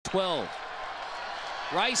12.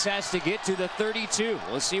 Rice has to get to the 32.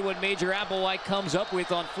 We'll see what Major Applewhite comes up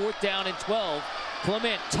with on 4th down and 12.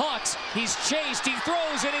 Clement tucks, he's chased, he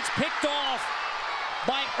throws, and it's picked off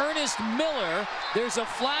by Ernest Miller. There's a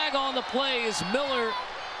flag on the play as Miller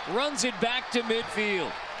runs it back to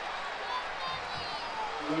midfield.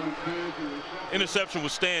 Interception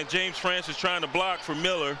was stand. James Francis trying to block for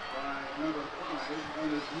Miller.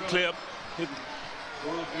 Clip hit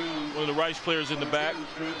one of the Rice players in the back.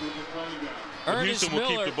 Ernest Houston will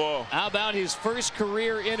Miller, keep the ball. how about his first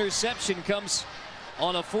career interception comes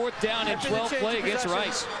on a 4th down and 12 play against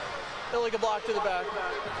Rice. Illegal block to the back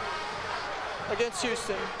against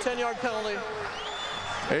Houston. 10-yard penalty.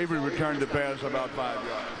 Avery returned the pass about 5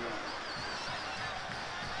 yards.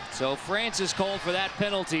 So Francis called for that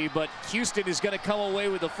penalty, but Houston is going to come away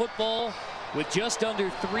with the football with just under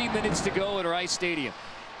 3 minutes to go at Rice Stadium.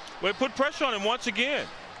 Well, put pressure on him once again.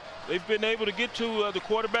 They've been able to get to the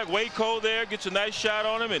quarterback. Koehl there gets a nice shot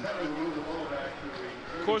on him, and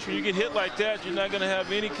of course, when you get hit like that, you're not going to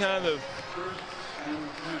have any kind of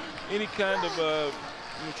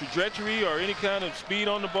trajectory or any kind of speed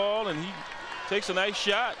on the ball, and he takes a nice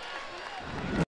shot.